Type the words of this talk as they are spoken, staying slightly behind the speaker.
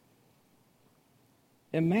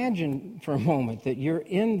Imagine for a moment that you're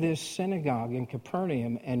in this synagogue in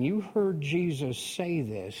Capernaum and you heard Jesus say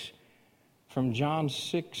this from John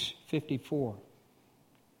 6:54.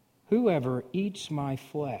 Whoever eats my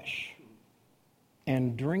flesh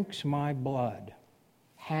and drinks my blood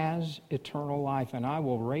has eternal life, and I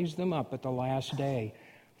will raise them up at the last day.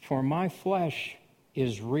 For my flesh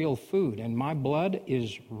is real food, and my blood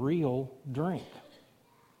is real drink.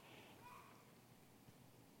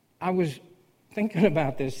 I was thinking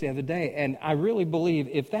about this the other day, and I really believe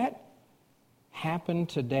if that happened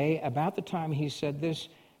today, about the time he said this,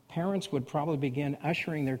 parents would probably begin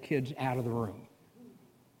ushering their kids out of the room.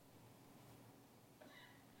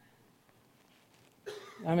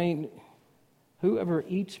 I mean, whoever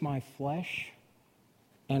eats my flesh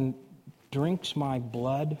and drinks my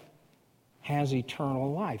blood has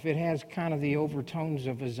eternal life. It has kind of the overtones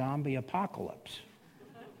of a zombie apocalypse.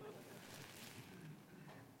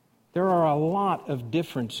 There are a lot of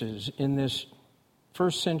differences in this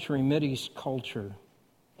first century Mideast culture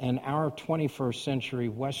and our 21st century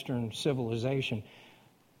Western civilization.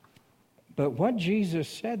 But what Jesus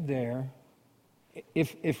said there,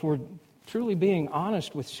 if we're truly being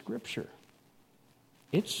honest with Scripture,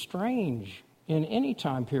 it's strange in any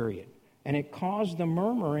time period, and it caused the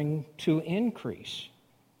murmuring to increase.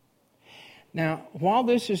 Now, while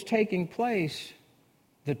this is taking place,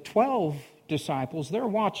 the 12 disciples, they're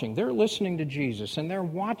watching, they're listening to Jesus, and they're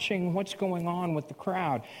watching what's going on with the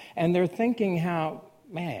crowd, and they're thinking how,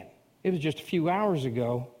 man, it was just a few hours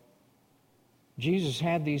ago, Jesus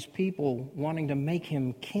had these people wanting to make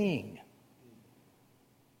him king.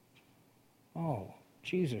 Oh,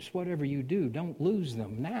 Jesus, whatever you do, don't lose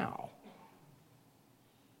them now.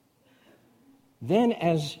 Then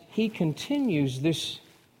as he continues this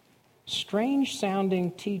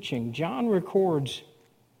strange-sounding teaching, John records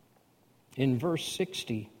in verse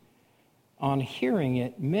 60, on hearing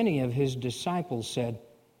it, many of his disciples said,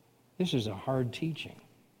 "This is a hard teaching.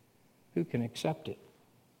 Who can accept it?"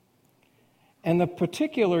 And the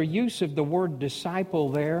particular use of the word disciple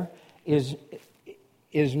there is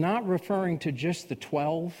not referring to just the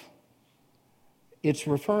 12. It's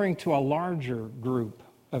referring to a larger group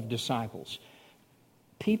of disciples.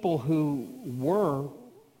 People who were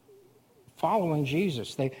following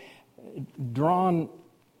Jesus. They drawn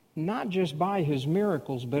not just by his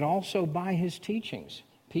miracles, but also by his teachings.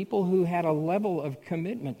 People who had a level of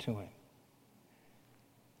commitment to him.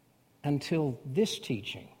 Until this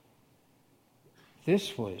teaching.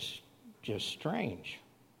 This was just strange.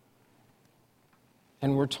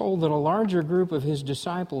 And we're told that a larger group of his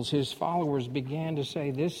disciples, his followers, began to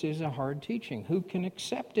say, this is a hard teaching. Who can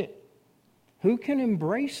accept it? Who can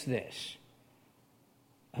embrace this?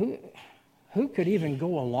 Who could even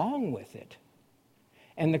go along with it?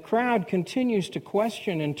 And the crowd continues to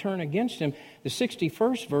question and turn against him. The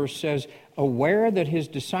 61st verse says, aware that his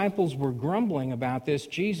disciples were grumbling about this,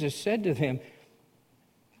 Jesus said to them,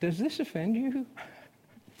 does this offend you?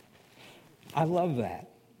 I love that.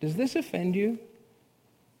 Does this offend you?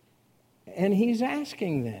 And he's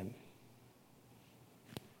asking them,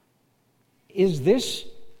 is this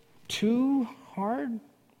too hard?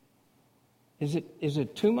 Is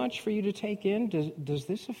it too much for you to take in? Does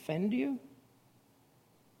this offend you?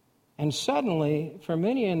 And suddenly, for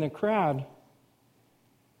many in the crowd,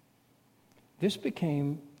 this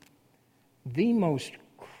became the most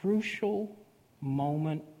crucial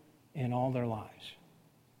moment in all their lives.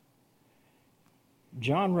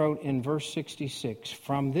 John wrote in verse 66,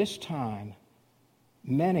 from this time,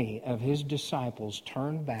 many of his disciples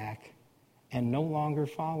turned back and no longer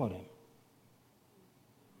followed him.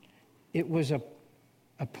 It was a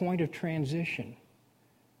point of transition.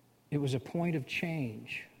 It was a point of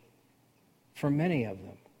change for many of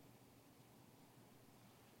them.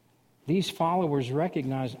 These followers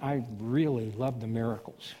recognized, I really love the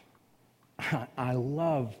miracles. I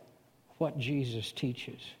love what Jesus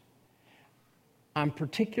teaches. I'm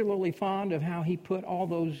particularly fond of how he put all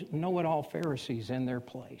those know-it-all Pharisees in their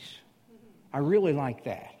place. I really like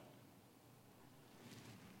that.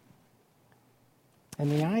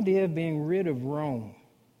 And the idea of being rid of Rome,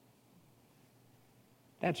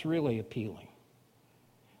 that's really appealing.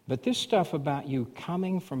 But this stuff about you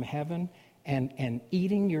coming from heaven and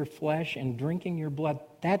eating your flesh and drinking your blood,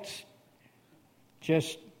 that's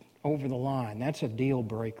just over the line. That's a deal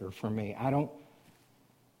breaker for me. I don't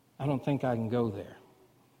think I can go there.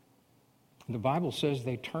 The Bible says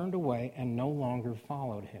they turned away and no longer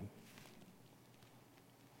followed him.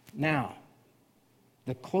 Now,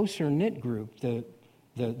 the closer knit group, the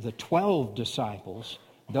 12 disciples,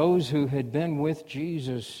 those who had been with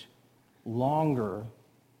Jesus longer,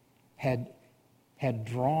 had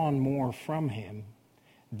drawn more from him.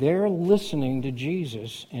 They're listening to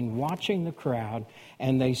Jesus and watching the crowd,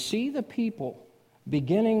 and they see the people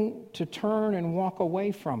beginning to turn and walk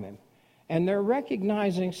away from him. And they're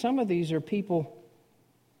recognizing some of these are people,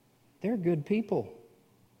 they're good people.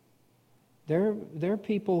 They're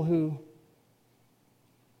people who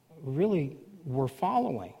really were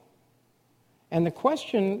following. And the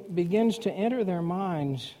question begins to enter their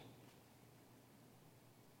minds,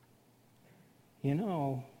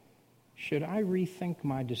 should I rethink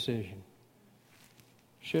my decision?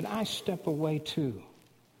 Should I step away too?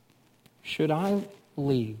 Should I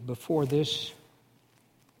leave before this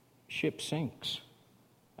ship sinks?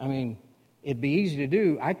 I mean, it'd be easy to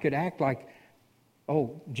do. I could act like,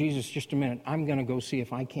 oh, Jesus, just a minute. I'm going to go see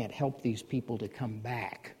if I can't help these people to come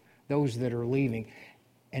back, those that are leaving,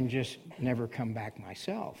 and just never come back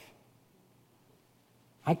myself.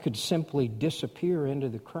 I could simply disappear into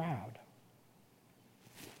the crowd.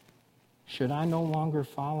 Should I no longer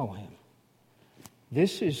follow him?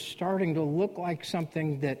 This is starting to look like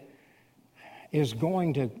something that is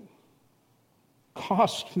going to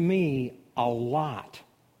cost me a lot.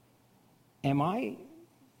 Am I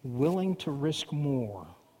willing to risk more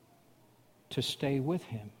to stay with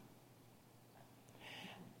him?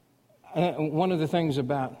 One of the things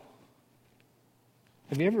about,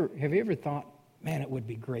 have you ever thought, man, it would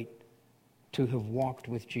be great to have walked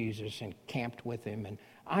with Jesus and camped with him? And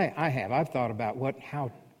I have. I've thought about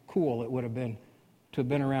how cool it would have been to have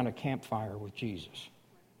been around a campfire with Jesus.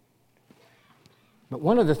 But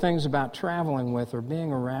one of the things about traveling with or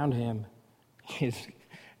being around him is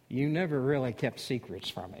you never really kept secrets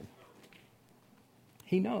from him.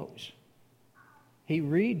 He knows. He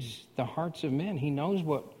reads the hearts of men. He knows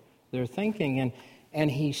what they're thinking. And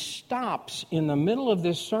he stops in the middle of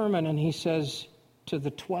this sermon and he says to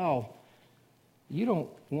the 12, you don't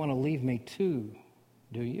want to leave me too,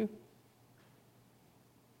 do you?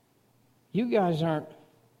 You guys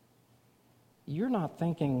you're not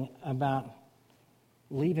thinking about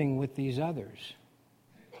leaving with these others,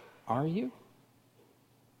 are you?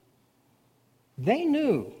 They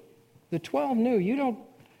knew. The 12 knew.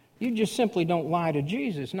 You just simply don't lie to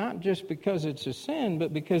Jesus, not just because it's a sin,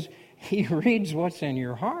 but because he reads what's in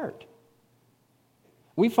your heart.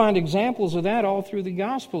 We find examples of that all through the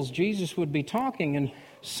Gospels. Jesus would be talking, and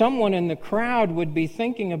someone in the crowd would be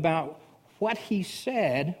thinking about what he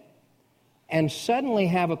said and suddenly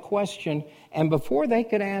have a question, and before they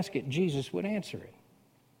could ask it, Jesus would answer it.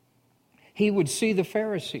 He would see the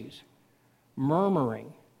Pharisees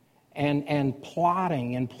murmuring and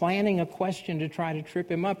plotting and planning a question to try to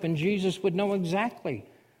trip him up, and Jesus would know exactly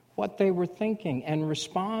what they were thinking and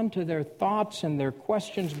respond to their thoughts and their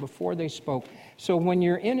questions before they spoke. So when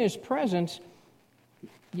you're in his presence,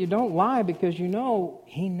 you don't lie because you know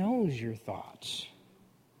he knows your thoughts.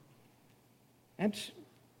 That's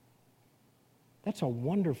a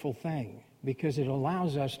wonderful thing because it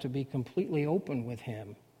allows us to be completely open with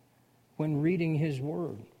him when reading his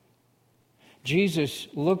word. Jesus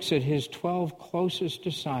looks at his 12 closest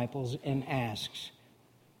disciples and asks,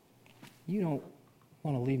 you don't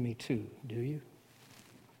want to leave me too, do you?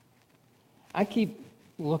 I keep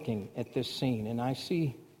looking at this scene and I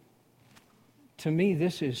see, to me,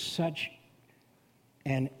 this is such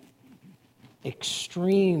an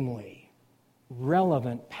extremely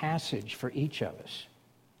relevant passage for each of us.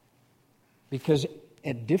 Because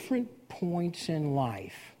at different points in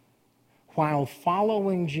life, while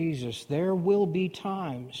following Jesus, there will be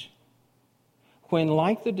times when,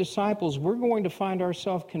 like the disciples, we're going to find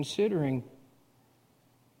ourselves considering,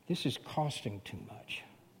 this is costing too much.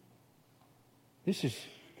 This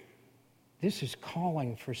is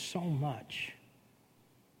calling for so much.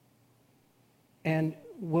 And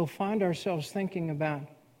we'll find ourselves thinking about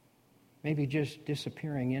maybe just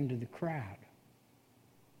disappearing into the crowd.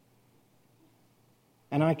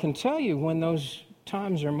 And I can tell you when those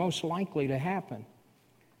times are most likely to happen.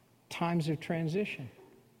 Times of transition.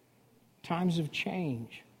 Times of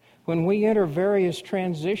change. When we enter various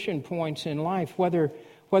transition points in life, whether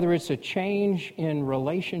it's a change in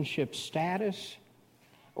relationship status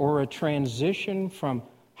or a transition from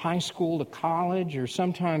high school to college or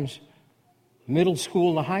sometimes middle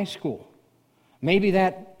school to high school. Maybe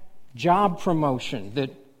that job promotion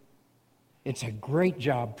that it's a great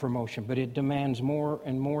job promotion, but it demands more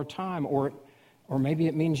and more time. Or maybe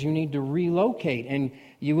it means you need to relocate and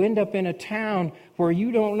you end up in a town where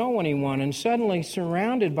you don't know anyone and suddenly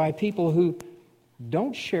surrounded by people who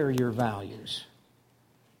don't share your values.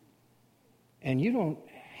 And you don't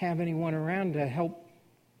have anyone around to help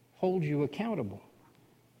hold you accountable.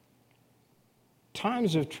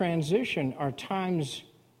 Times of transition are times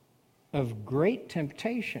of great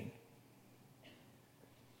temptation.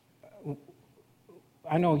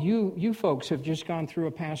 I know you folks have just gone through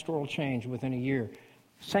a pastoral change within a year.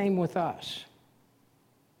 Same with us.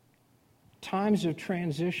 Times of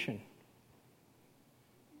transition.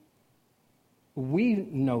 We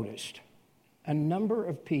noticed a number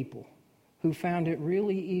of people who found it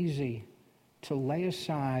really easy to lay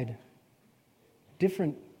aside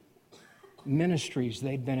different ministries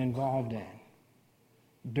they'd been involved in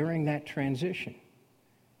during that transition.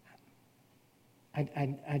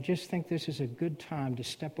 I just think this is a good time to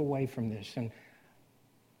step away from this and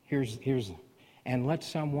and let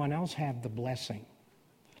someone else have the blessing.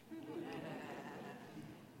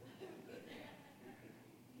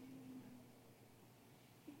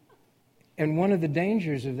 And one of the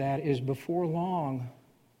dangers of that is before long,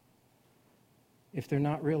 if they're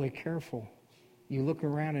not really careful, you look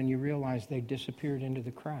around and you realize they disappeared into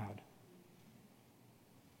the crowd.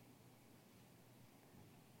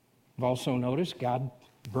 I've also noticed God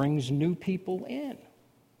brings new people in.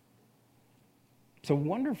 It's a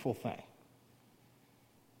wonderful thing.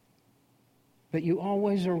 But you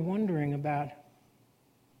always are wondering about,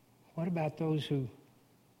 what about those who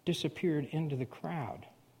disappeared into the crowd?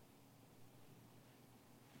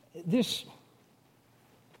 This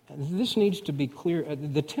needs to be clear.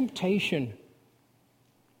 The temptation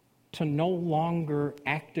to no longer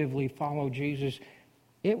actively follow Jesus,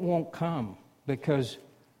 it won't come because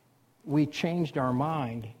we changed our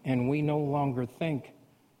mind and we no longer think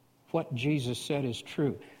what Jesus said is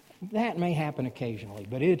true. That may happen occasionally,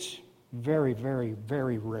 but it's very, very,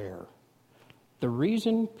 very rare. The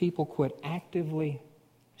reason people quit actively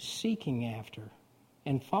seeking after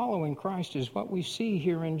and following Christ is what we see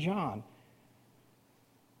here in John.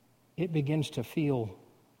 It begins to feel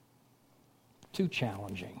too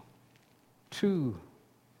challenging, too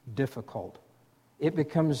difficult. It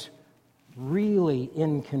becomes really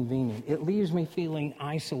inconvenient. It leaves me feeling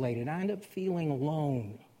isolated. I end up feeling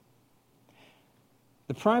alone.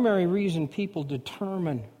 The primary reason people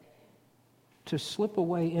determine to slip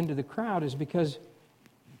away into the crowd is because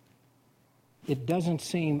it doesn't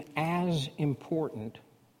seem as important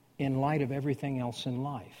in light of everything else in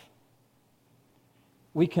life.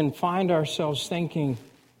 We can find ourselves thinking,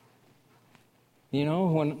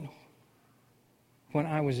 when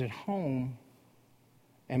I was at home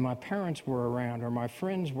and my parents were around or my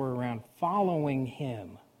friends were around, following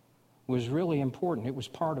Him was really important. It was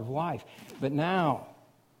part of life. But now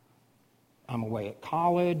I'm away at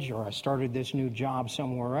college or I started this new job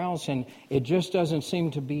somewhere else and it just doesn't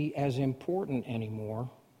seem to be as important anymore.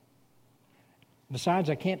 Besides,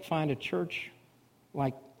 I can't find a church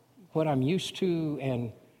like what I'm used to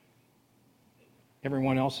and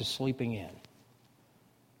everyone else is sleeping in.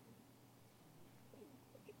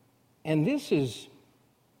 And this is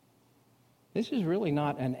really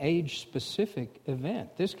not an age-specific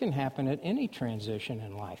event. This can happen at any transition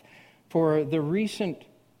in life. For the recent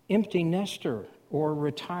empty nester or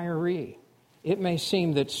retiree, it may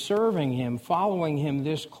seem that serving Him, following Him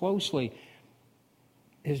this closely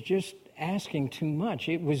is just asking too much.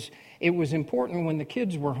 It was important when the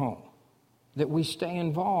kids were home that we stay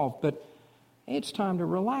involved, but it's time to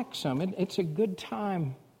relax some. It's a good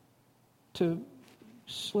time to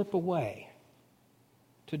slip away,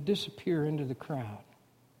 to disappear into the crowd.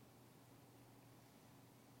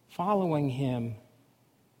 Following Him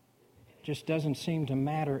just doesn't seem to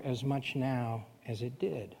matter as much now as it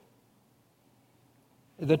did.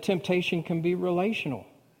 The temptation can be relational.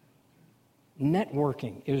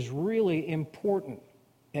 Networking is really important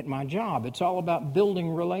at my job. It's all about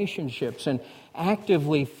building relationships, and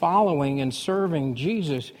actively following and serving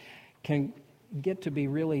Jesus can get to be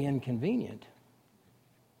really inconvenient.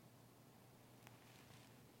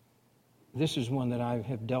 This is one that I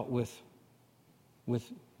have dealt with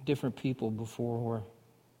different people before where,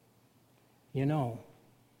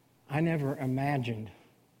 I never imagined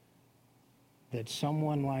that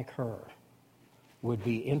someone like her would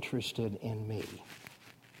be interested in me.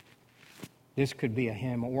 This could be a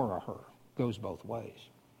him or a her. Goes both ways.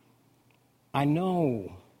 I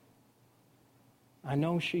know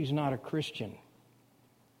she's not a Christian,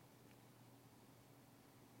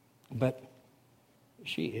 but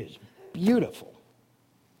she is beautiful.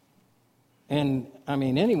 And,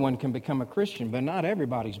 anyone can become a Christian, but not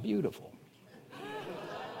everybody's beautiful.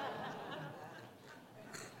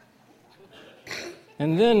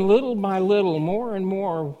 And then little by little, more and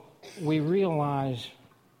more, we realize,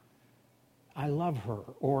 I love her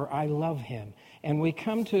or I love him. And we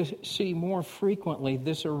come to see more frequently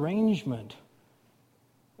this arrangement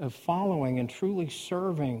of following and truly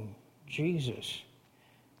serving Jesus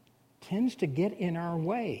tends to get in our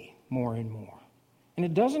way more and more. And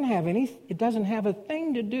it doesn't have a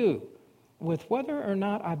thing to do with whether or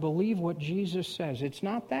not I believe what Jesus says. It's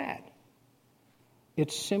not that.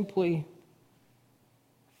 It's simply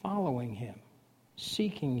following Him,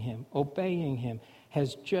 seeking Him, obeying Him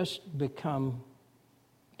has just become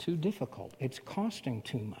too difficult. It's costing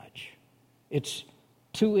too much. It's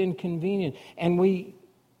too inconvenient. And we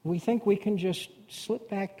think we can just slip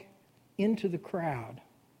back into the crowd.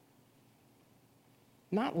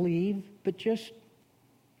 Not leave, but just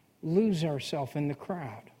lose ourselves in the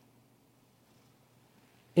crowd.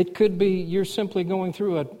 It could be you're simply going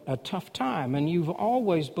through a tough time and you've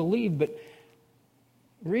always believed, but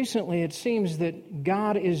recently it seems that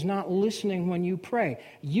God is not listening when you pray.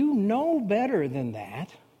 You know better than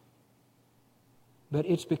that, but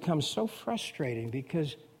it's become so frustrating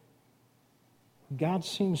because God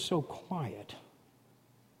seems so quiet.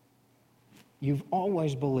 You've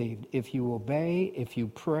always believed if you obey, if you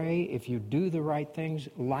pray, if you do the right things,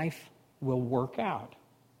 life will work out.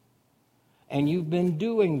 And you've been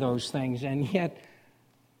doing those things, and yet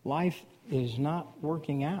life is not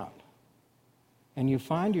working out. And you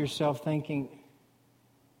find yourself thinking,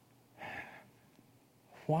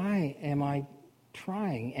 why am I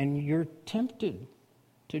trying? And you're tempted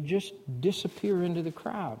to just disappear into the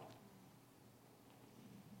crowd.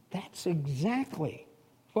 That's exactly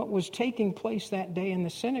what was taking place that day in the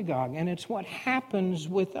synagogue, and it's what happens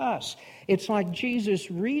with us. It's like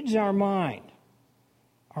Jesus reads our mind,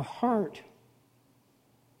 our heart.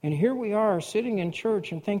 And here we are sitting in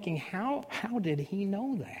church and thinking, how did He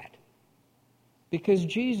know that? Because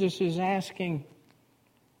Jesus is asking,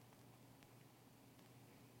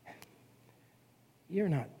 you're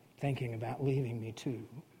not thinking about leaving me too,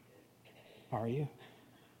 are you?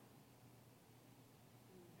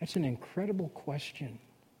 That's an incredible question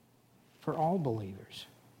for all believers.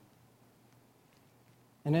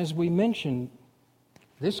 And as we mentioned,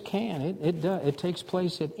 it takes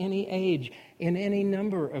place at any age, in any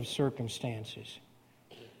number of circumstances.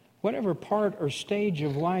 Whatever part or stage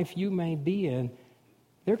of life you may be in,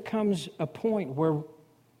 there comes a point where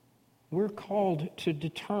we're called to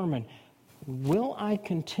determine, will I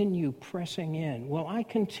continue pressing in? Will I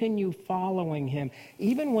continue following Him,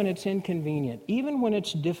 even when it's inconvenient, even when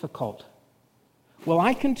it's difficult? Will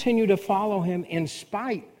I continue to follow Him in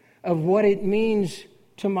spite of what it means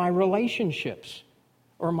to my relationships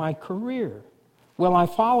or my career? Will I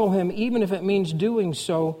follow Him even if it means doing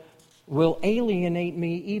so will alienate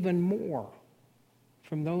me even more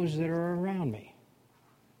from those that are around me?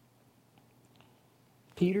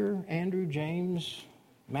 Peter, Andrew, James,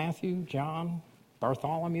 Matthew, John,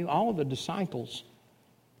 Bartholomew, all of the disciples,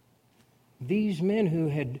 these men who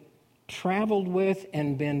had traveled with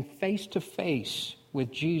and been face to face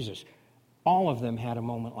with Jesus, all of them had a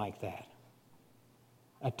moment like that.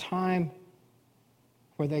 A time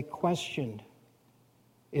where they questioned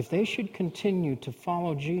if they should continue to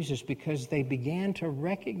follow Jesus because they began to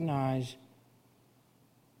recognize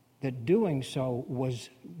that doing so was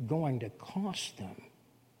going to cost them.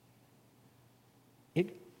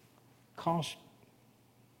 It cost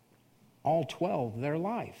all 12 their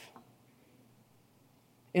life.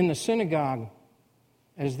 In the synagogue,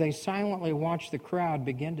 as they silently watch the crowd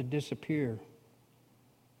begin to disappear,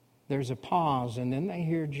 there's a pause, and then they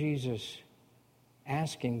hear Jesus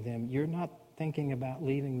asking them, "You're not thinking about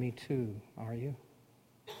leaving me too, are you?"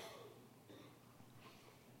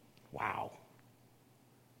 Wow.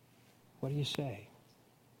 What do you say?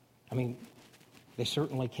 I mean, they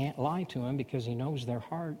certainly can't lie to Him because He knows their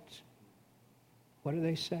hearts. What do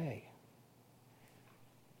they say?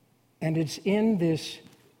 And it's in this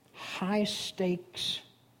high-stakes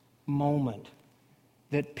moment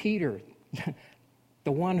that Peter,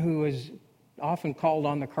 the one who is often called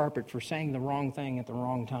on the carpet for saying the wrong thing at the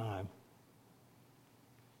wrong time,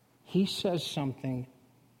 he says something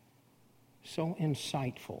so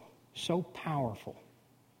insightful, so powerful,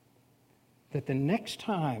 that the next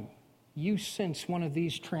time you sense one of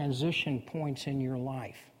these transition points in your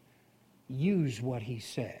life, use what he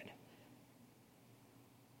said.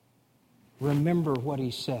 Remember what he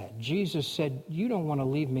said. Jesus said, "You don't want to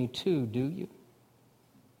leave me too, do you?"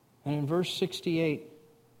 And in verse 68,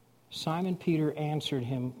 Simon Peter answered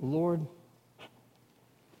him, "Lord,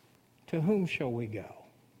 to whom shall we go?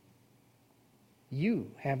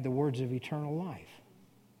 You have the words of eternal life."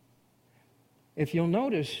 If you'll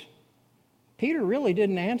notice, Peter really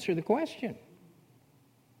didn't answer the question.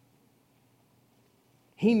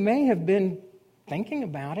 He may have been thinking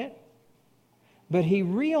about it, but he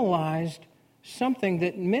realized something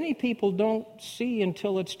that many people don't see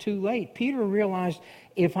until it's too late. Peter realized,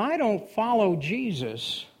 if I don't follow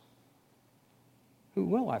Jesus, who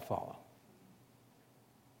will I follow?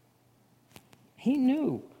 He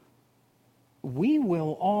knew we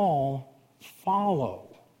will all follow.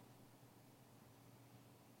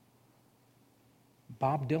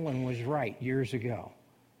 Bob Dylan was right years ago.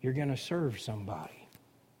 You're going to serve somebody.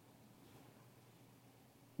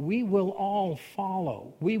 We will all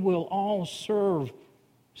follow. We will all serve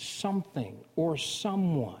something or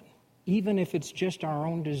someone, even if it's just our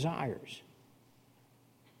own desires.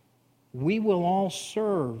 We will all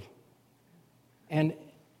serve, and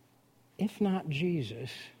if not Jesus,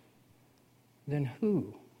 then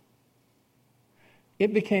who?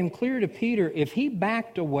 It became clear to Peter, if he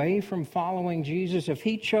backed away from following Jesus, if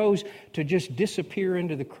he chose to just disappear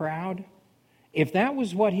into the crowd, if that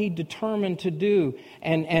was what he determined to do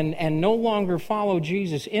and no longer follow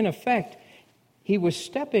Jesus, in effect, he was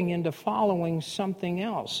stepping into following something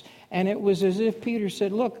else. And it was as if Peter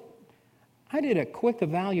said, look, I did a quick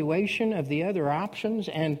evaluation of the other options,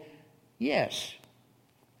 and yes,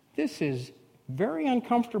 this is very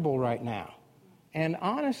uncomfortable right now. And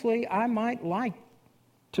honestly, I might like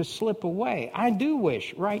to slip away. I do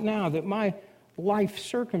wish right now that my life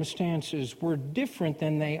circumstances were different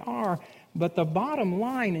than they are, but the bottom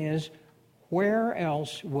line is, where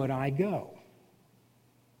else would I go?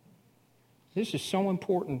 This is so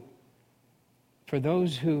important for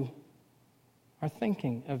those who are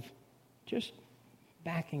thinking of just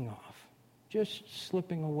backing off, just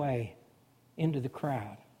slipping away into the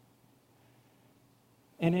crowd.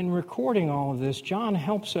 And in recording all of this, John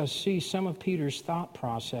helps us see some of Peter's thought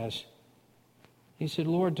process. He said,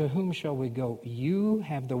 Lord, to whom shall we go? You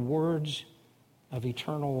have the words of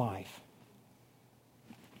eternal life.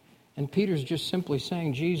 And Peter's just simply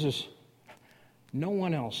saying, Jesus, no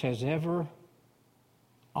one else has ever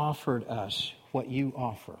offered us what you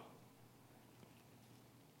offer.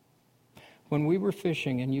 When we were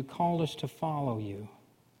fishing and you called us to follow you,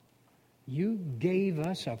 you gave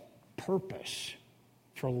us a purpose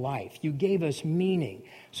for life. You gave us meaning.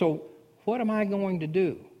 So what am I going to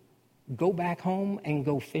do? Go back home and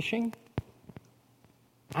go fishing?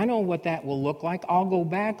 I know what that will look like. I'll go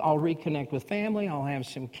back, I'll reconnect with family, I'll have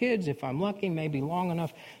some kids if I'm lucky, maybe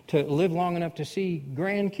live long enough to see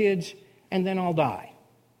grandkids, and then I'll die.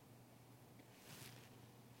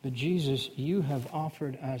 But Jesus, you have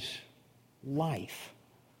offered us life.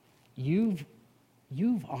 You've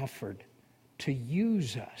offered to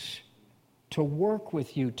use us, to work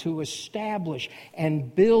with you, to establish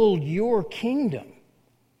and build your kingdom.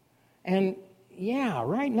 And yeah,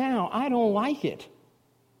 right now, I don't like it.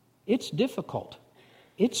 It's difficult.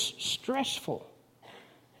 It's stressful.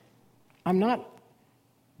 I'm not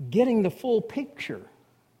getting the full picture.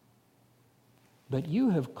 But you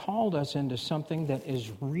have called us into something that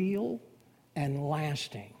is real and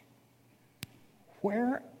lasting.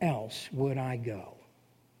 Where else would I go?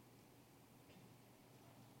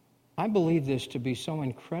 I believe this to be so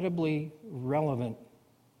incredibly relevant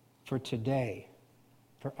for today,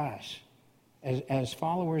 for us, as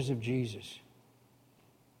followers of Jesus.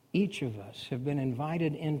 Each of us have been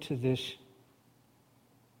invited into this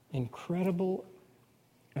incredible,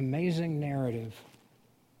 amazing narrative.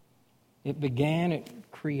 It began at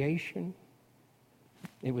creation.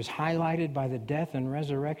 It was highlighted by the death and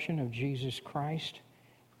resurrection of Jesus Christ.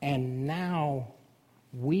 And now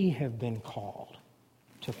we have been called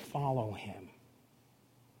to follow him,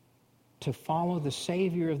 to follow the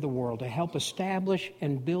Savior of the world, to help establish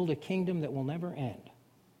and build a kingdom that will never end.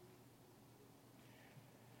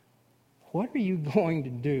 What are you going to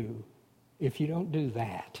do if you don't do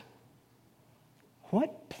that?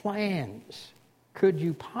 What plans could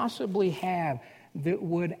you possibly have that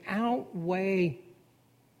would outweigh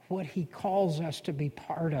what he calls us to be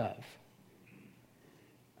part of?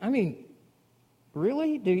 I mean,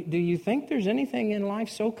 really? Do you think there's anything in life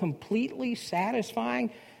so completely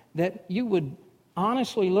satisfying that you would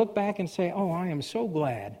honestly look back and say, oh, I am so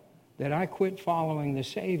glad that I quit following the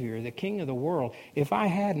Savior, the King of the world. If I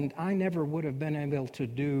hadn't, I never would have been able to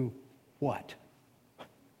do what?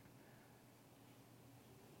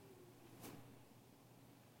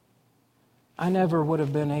 I never would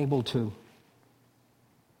have been able to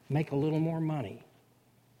make a little more money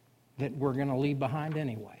that we're going to leave behind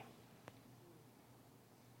anyway.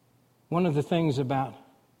 One of the things about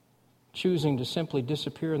choosing to simply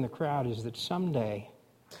disappear in the crowd is that someday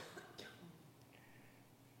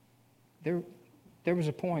there was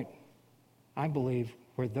a point, I believe,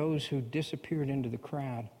 where those who disappeared into the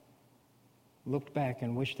crowd looked back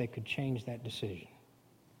and wished they could change that decision.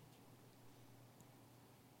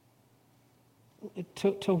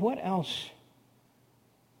 To what else?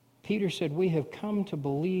 Peter said, we have come to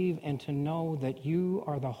believe and to know that you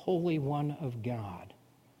are the Holy One of God.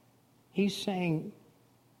 He's saying,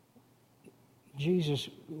 Jesus,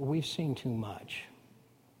 we've seen too much.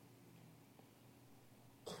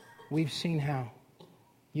 We've seen how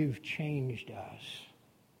you've changed us,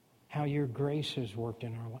 how your grace has worked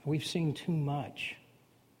in our life. We've seen too much.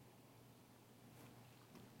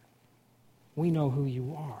 We know who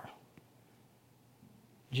you are.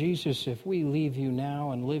 Jesus, if we leave you now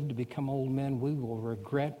and live to become old men, we will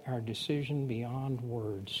regret our decision beyond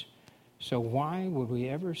words. So why would we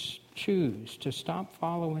ever choose to stop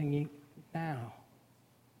following you now?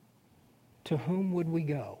 To whom would we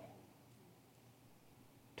go?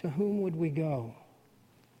 To whom would we go?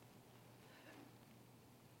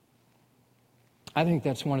 I think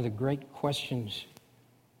that's one of the great questions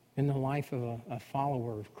in the life of a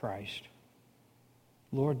follower of Christ.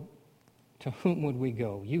 Lord, to whom would we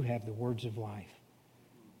go? You have the words of life.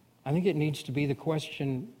 I think it needs to be the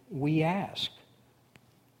question we ask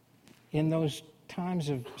in those times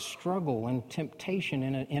of struggle and temptation,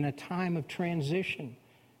 in a time of transition,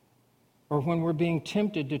 or when we're being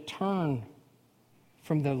tempted to turn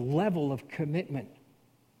from the level of commitment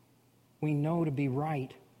we know to be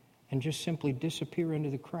right and just simply disappear into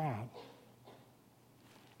the crowd.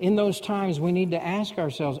 In those times, we need to ask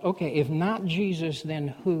ourselves, okay, if not Jesus, then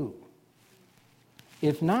who?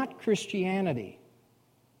 If not Christianity,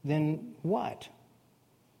 then what?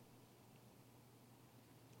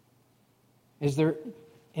 Is there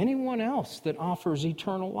anyone else that offers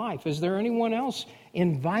eternal life? Is there anyone else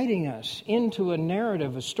inviting us into a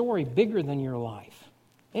narrative, a story bigger than your life?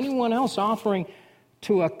 Anyone else offering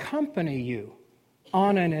to accompany you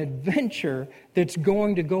on an adventure that's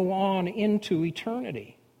going to go on into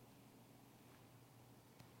eternity?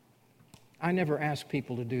 I never ask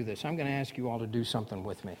people to do this. I'm going to ask you all to do something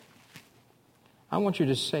with me. I want you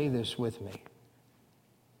to say this with me.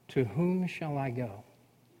 To whom shall I go?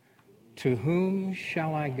 To whom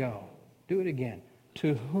shall I go? Do it again.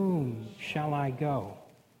 To whom shall I go?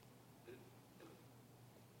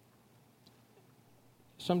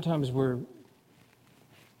 Sometimes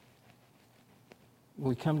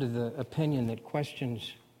we come to the opinion that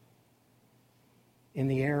questions in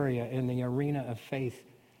the arena of faith,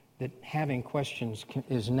 that having questions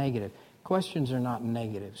is negative. Questions are not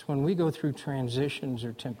negatives. When we go through transitions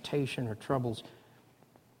or temptation or troubles,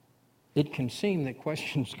 it can seem that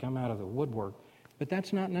questions come out of the woodwork, but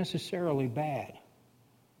that's not necessarily bad.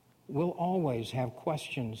 We'll always have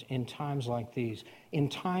questions in times like these, in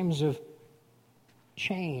times of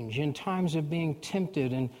change, in times of being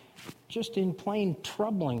tempted, and just in plain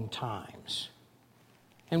troubling times.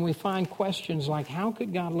 And we find questions like, how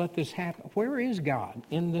could God let this happen? Where is God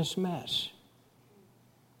in this mess?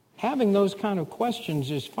 Having those kind of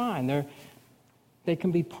questions is fine. They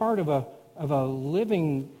can be part of a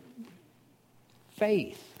living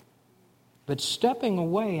faith. But stepping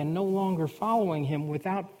away and no longer following Him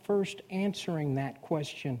without first answering that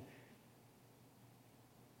question,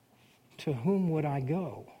 to whom would I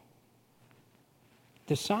go?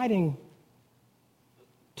 Deciding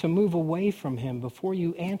to move away from Him before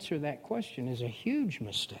you answer that question is a huge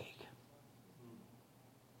mistake.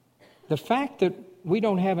 The fact that we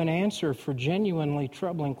don't have an answer for genuinely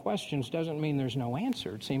troubling questions doesn't mean there's no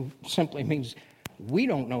answer. It simply means we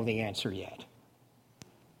don't know the answer yet.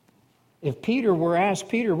 If Peter were asked,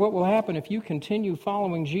 Peter, what will happen if you continue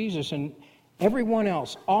following Jesus and everyone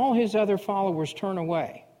else, all his other followers, turn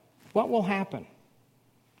away? What will happen?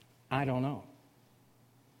 I don't know.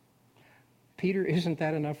 Peter, isn't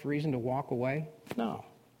that enough reason to walk away? No.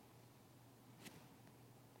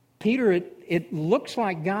 Peter, it looks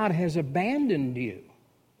like God has abandoned you.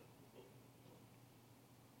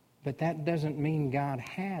 But that doesn't mean God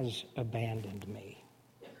has abandoned me.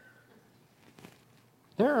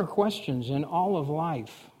 There are questions in all of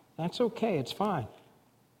life. That's okay, it's fine.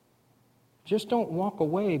 Just don't walk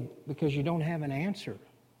away because you don't have an answer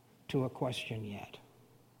to a question yet.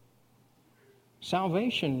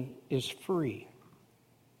 Salvation is free.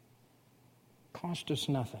 Cost us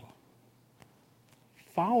nothing.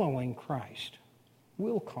 Following Christ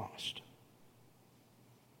will cost.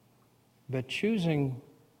 But choosing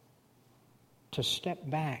to step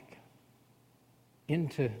back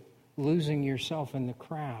into losing yourself in the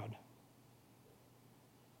crowd,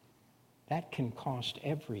 that can cost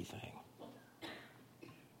everything.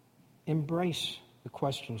 Embrace the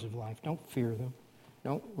questions of life. Don't fear them.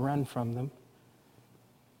 Don't run from them.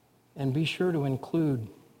 And be sure to include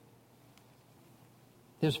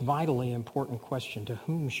this vitally important question, to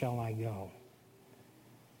whom shall I go?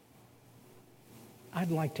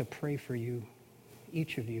 I'd like to pray for you,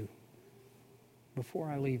 each of you, before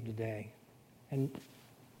I leave today, and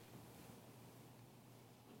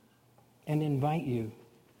invite you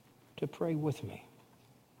to pray with me.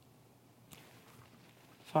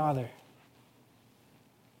 Father,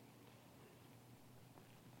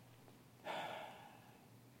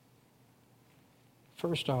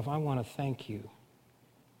 first off, I want to thank you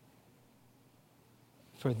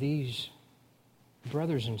for these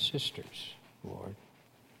brothers and sisters, Lord.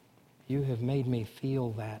 You have made me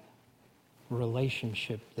feel that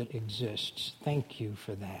relationship that exists. Thank you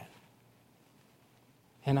for that.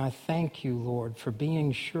 And I thank you, Lord, for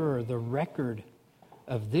being sure the record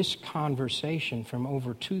of this conversation from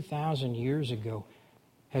over 2,000 years ago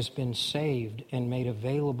has been saved and made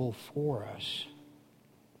available for us.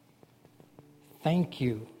 Thank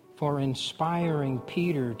you for inspiring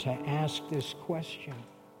Peter to ask this question.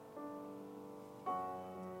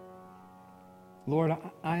 Lord,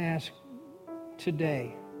 I ask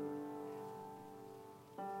today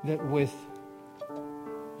that with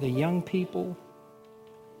the young people,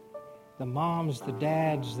 the moms, the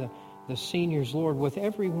dads, the seniors, Lord, with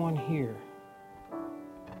everyone here,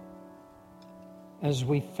 as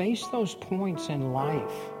we face those points in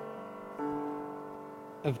life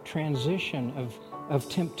of transition, of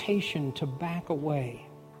temptation to back away,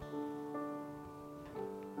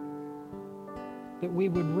 that we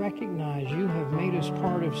would recognize you have made us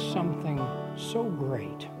part of something so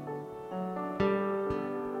great.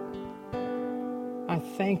 I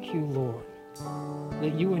thank you, Lord,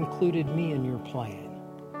 that you included me in your plan.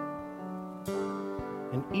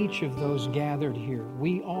 And each of those gathered here,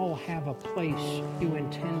 we all have a place you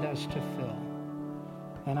intend us to fill.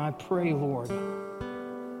 And I pray, Lord,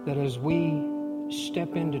 that as we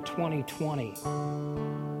step into 2020,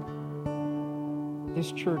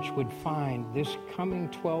 this church would find this coming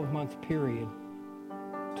 12-month period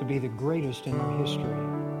to be the greatest in our history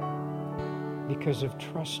because of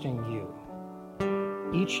trusting you.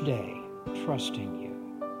 Each day, trusting you.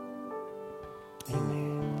 Amen.